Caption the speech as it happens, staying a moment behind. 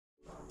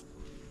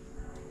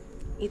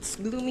It's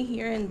gloomy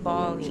here in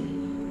Bali,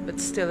 but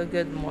still a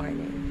good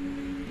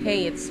morning.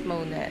 Hey, it's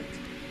Monette.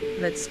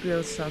 Let's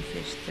grill some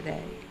fish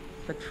today.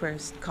 But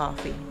first,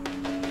 coffee.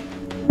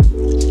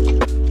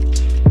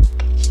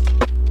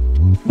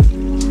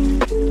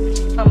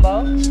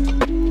 Sambal.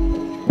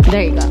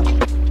 There you go.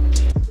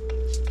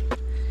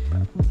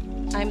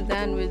 I'm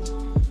done with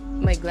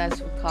my glass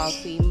of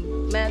coffee.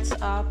 Mats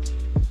up.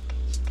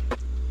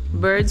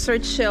 Birds are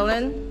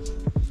chilling.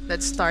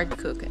 Let's start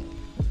cooking.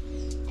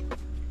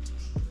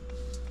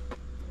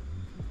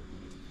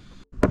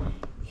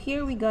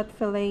 Here we got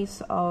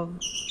fillets of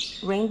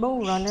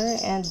rainbow runner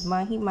and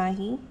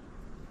mahi-mahi,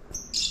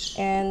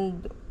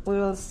 and we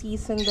will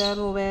season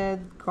them with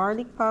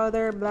garlic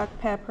powder, black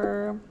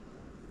pepper,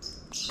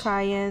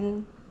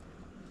 cayenne,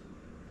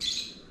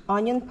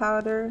 onion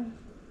powder,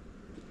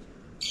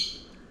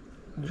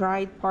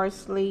 dried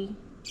parsley,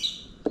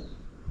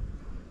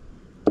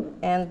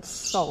 and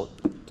salt.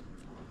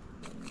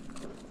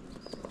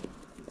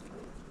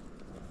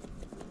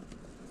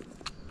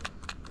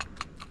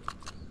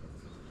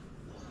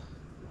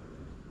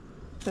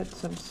 Put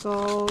some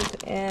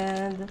salt,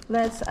 and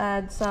let's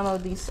add some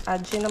of this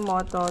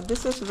Ajinomoto.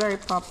 This is very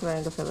popular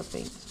in the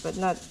Philippines, but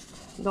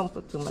don't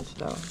put too much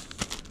though.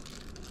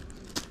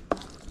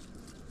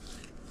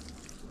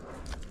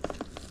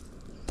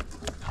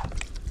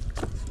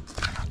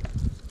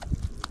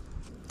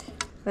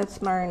 Let's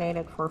marinate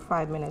it for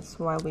 5 minutes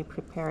while we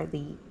prepare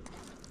the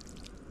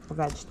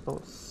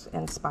vegetables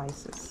and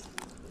spices.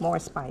 More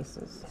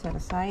spices. Set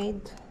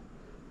aside.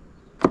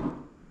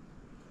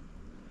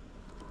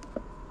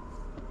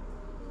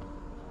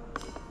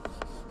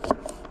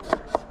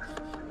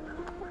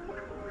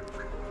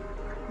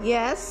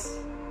 Yes?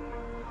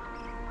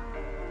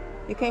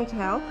 You came to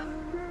help?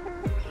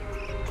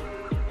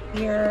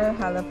 Here,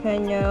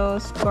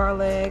 jalapenos,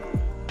 garlic,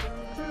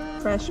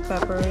 fresh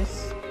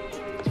peppers,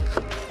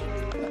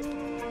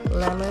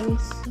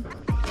 lemons,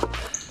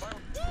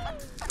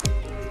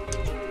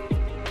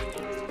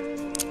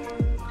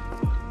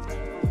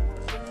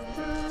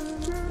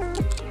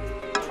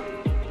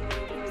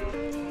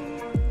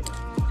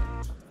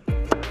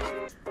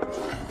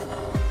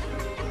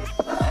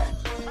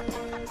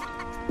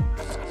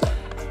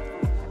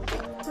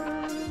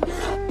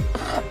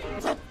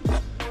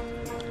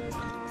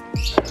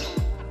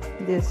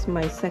 this is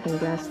my second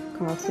glass of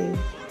coffee.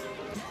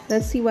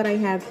 Let's see what I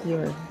have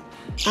here.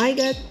 I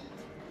got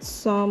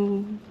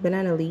some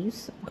banana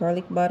leaves,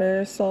 garlic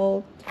butter,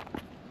 salt,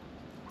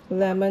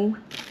 lemon,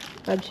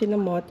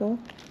 Ajinomoto,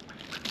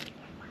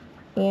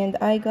 and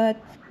I got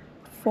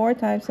 4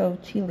 types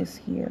of chilies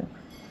here: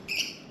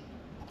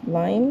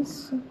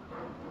 limes,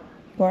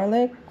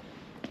 garlic,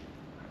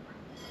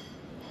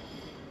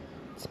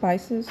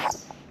 spices,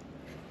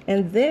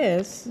 and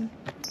this,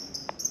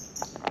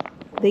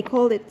 they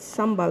call it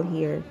sambal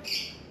here.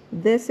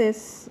 This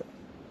is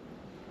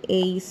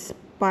a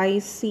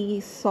spicy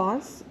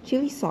sauce,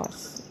 chili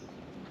sauce,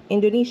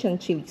 Indonesian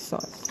chili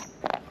sauce.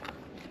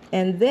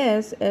 And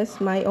this is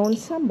my own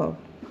sambal.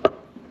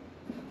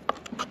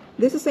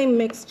 This is a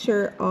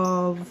mixture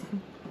of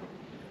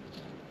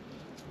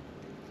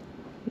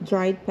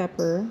dried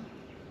pepper,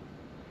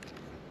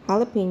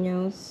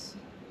 jalapenos,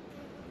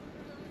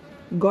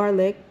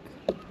 garlic,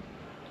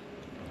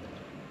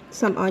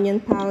 some onion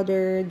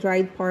powder,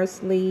 dried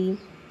parsley,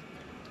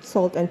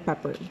 salt and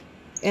pepper,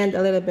 and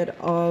a little bit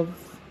of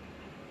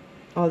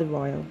olive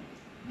oil.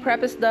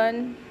 Prep is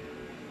done.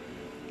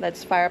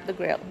 Let's fire up the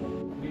grill.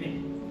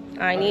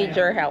 I need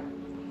your help.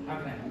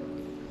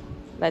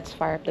 Let's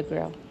fire up the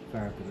grill.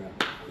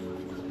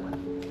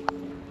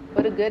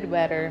 What a good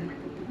weather.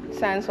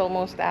 Sun's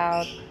almost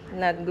out,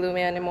 not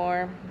gloomy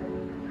anymore.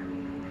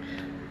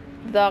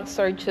 Dogs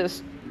are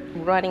just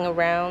running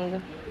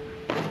around.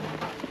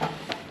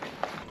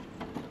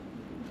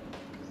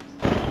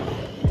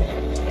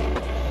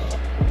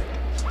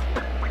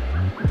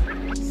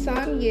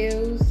 Some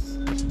use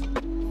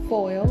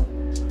foil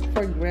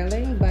for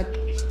grilling, but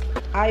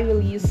I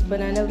will use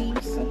banana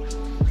leaves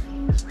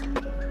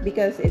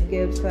because it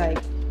gives like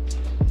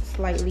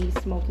slightly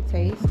smoky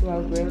taste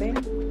while grilling.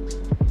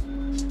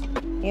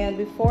 And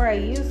before I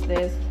use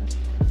this,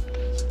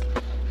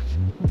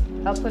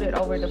 I'll put it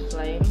over the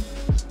flame.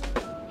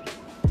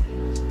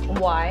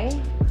 Why?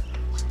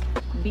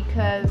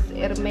 Because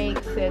it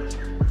makes it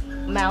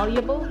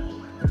malleable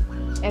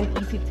and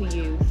easy to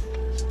use.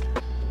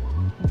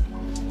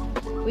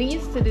 We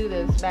used to do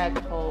this back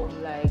home,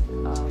 like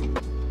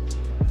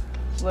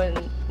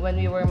when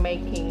we were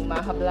making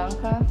maja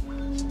blanca.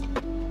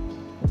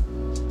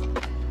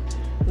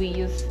 We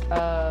use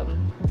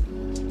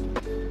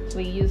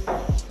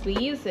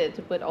it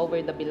to put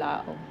over the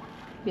bilao.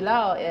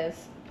 Bilao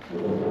is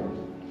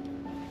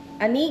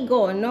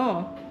anigo,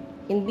 no?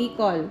 In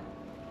Bicol,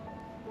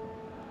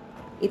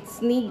 it's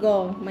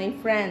nigo, my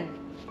friend.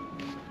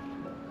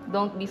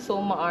 Don't be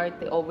so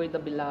maarte over the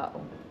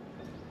bilao.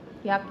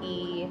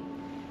 Yucky.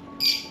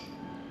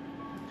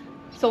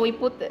 So we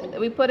put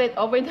it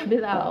over the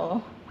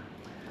bilao,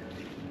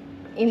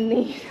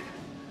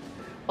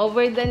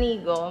 over the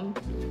nigo,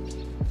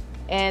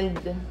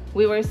 And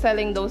we were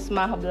selling those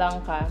maja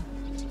blanca.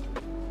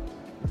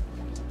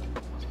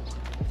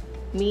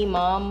 Me,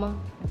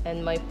 mom,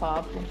 and my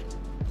pop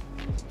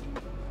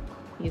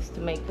used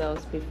to make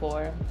those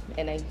before,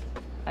 and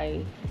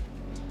I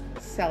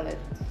sell it.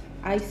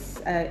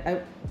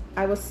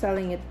 I was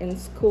selling it in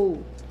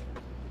school.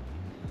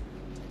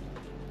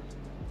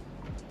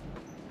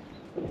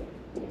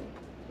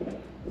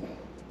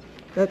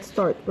 Let's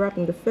start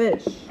wrapping the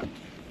fish.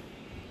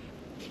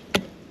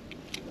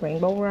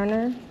 Rainbow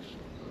runner.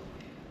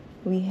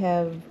 We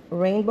have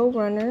rainbow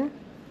runner.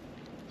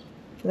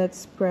 Let's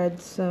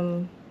spread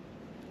some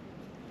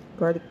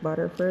garlic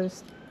butter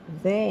first,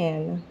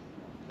 then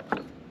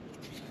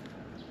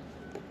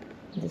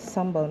the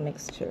sambal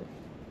mixture.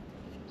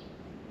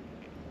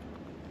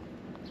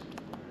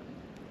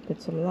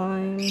 Put some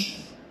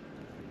limes,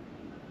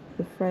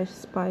 the fresh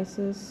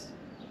spices,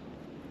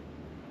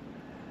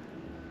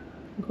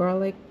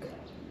 garlic,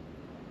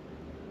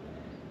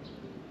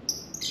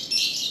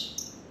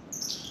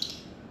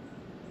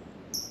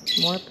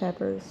 more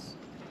peppers,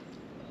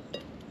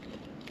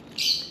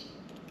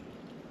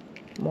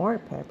 more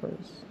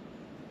peppers,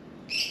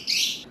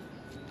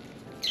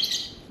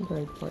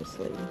 dried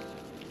parsley,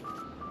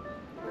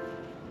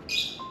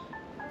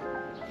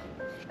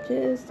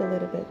 just a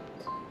little bit,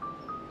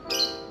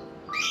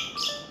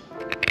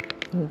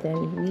 and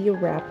then we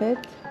wrap it.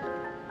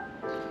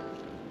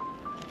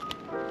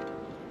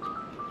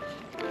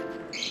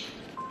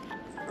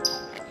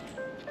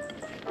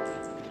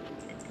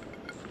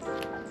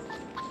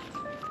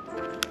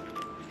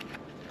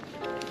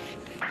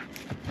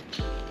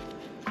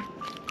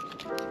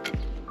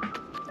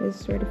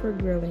 It's ready for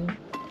grilling.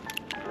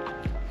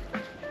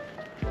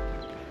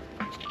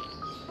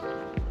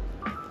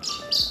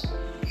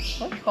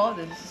 What do you call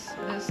this?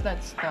 This is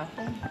not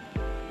stuffing.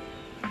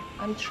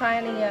 I'm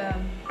trying to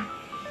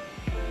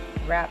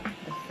wrap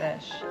the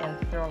fish and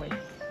throw it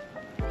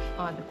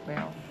on the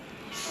grill.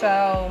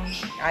 So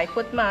I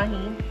put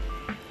mahi.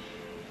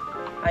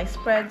 I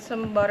spread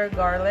some butter,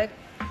 garlic,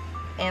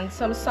 and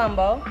some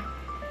sambal.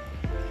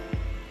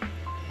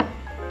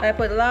 I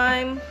put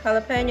lime,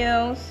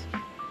 jalapenos,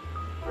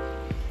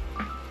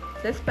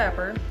 this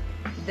pepper.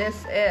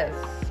 This is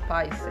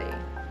spicy,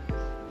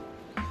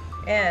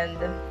 and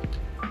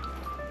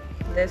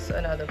this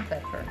another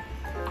pepper.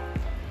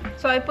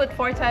 So I put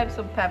 4 types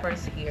of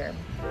peppers here,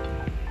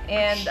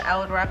 and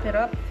I'll wrap it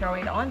up, throw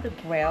it on the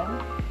grill,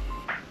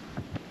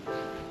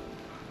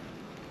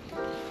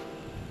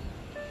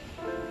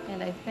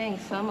 and I think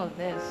some of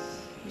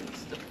this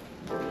needs to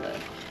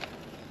flip.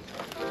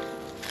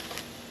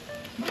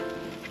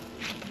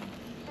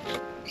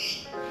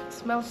 It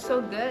smells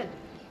so good.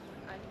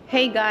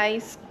 Hey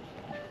guys,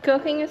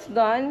 cooking is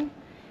done,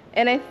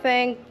 and I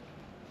think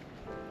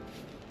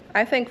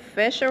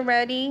fish are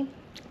ready.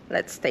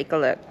 Let's take a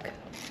look.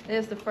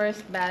 This is the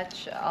first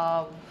batch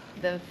of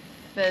the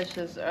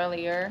fishes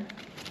earlier,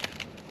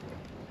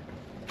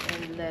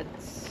 and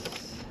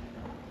let's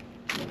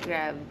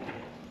grab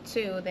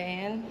 2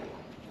 then.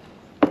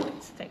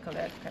 Let's take a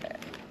look at it.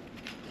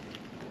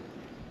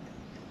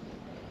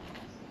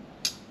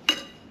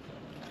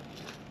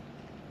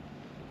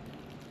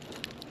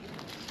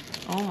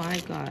 Oh my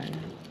god,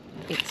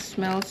 it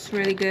smells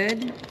really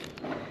good,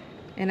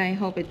 and I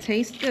hope it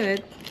tastes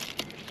good.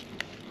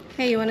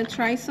 Hey, you want to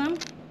try some?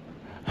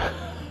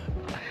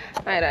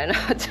 I don't know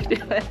how to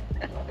do it.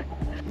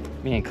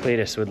 Me and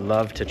Cletus would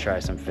love to try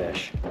some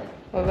fish.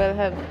 We will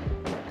have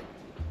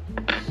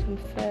some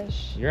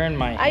fish. You're in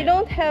my hand. I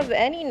don't have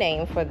any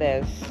name for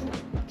this.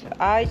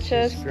 I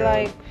just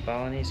like...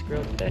 Balinese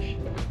grilled fish?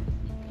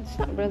 It's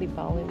not really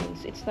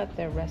Balinese. It's not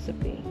their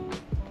recipe.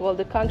 Well,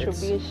 the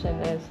contribution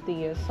is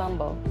the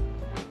sambal.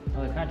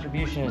 Well, the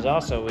contribution is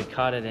also we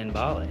caught it in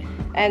Bali.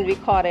 And we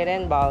caught it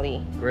in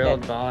Bali.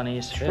 Grilled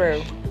Balinese fish.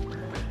 True.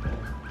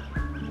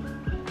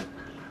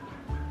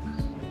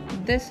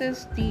 This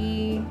is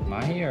the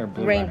Mahi or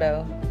blue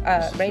rainbow.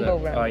 Rainbow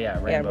runner. Oh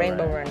yeah,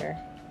 rainbow runner.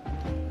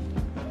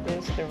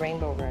 This is the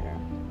rainbow runner.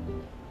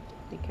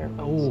 Be careful.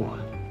 Oh,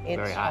 it's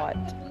very hot.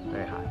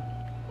 Very hot.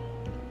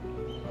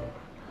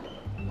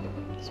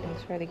 It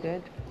smells really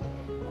good.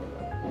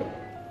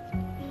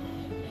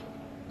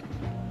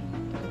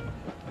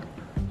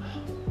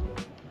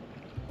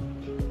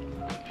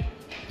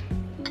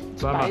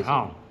 Spicy.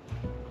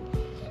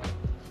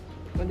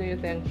 What do you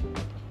think?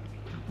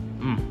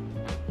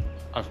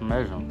 That's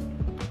amazing.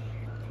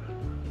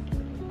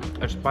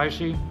 It's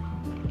spicy.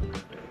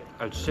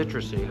 It's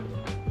citrusy.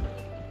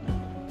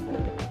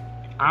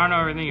 I don't know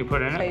everything you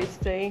put in it.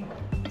 Tasty,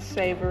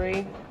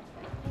 savory.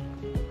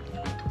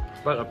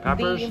 But the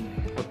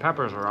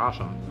peppers are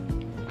awesome.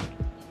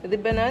 The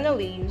banana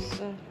leaves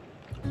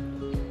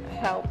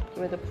help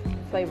with the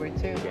flavor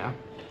too. Yeah.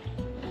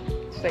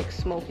 It's like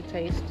smoky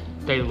taste.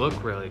 They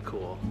look really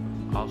cool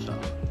also.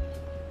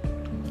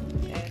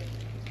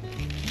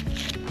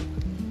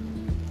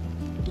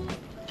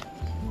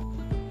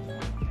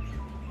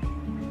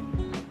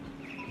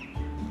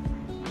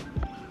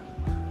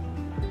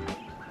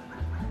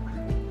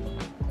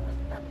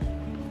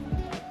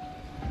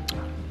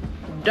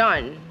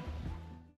 Done.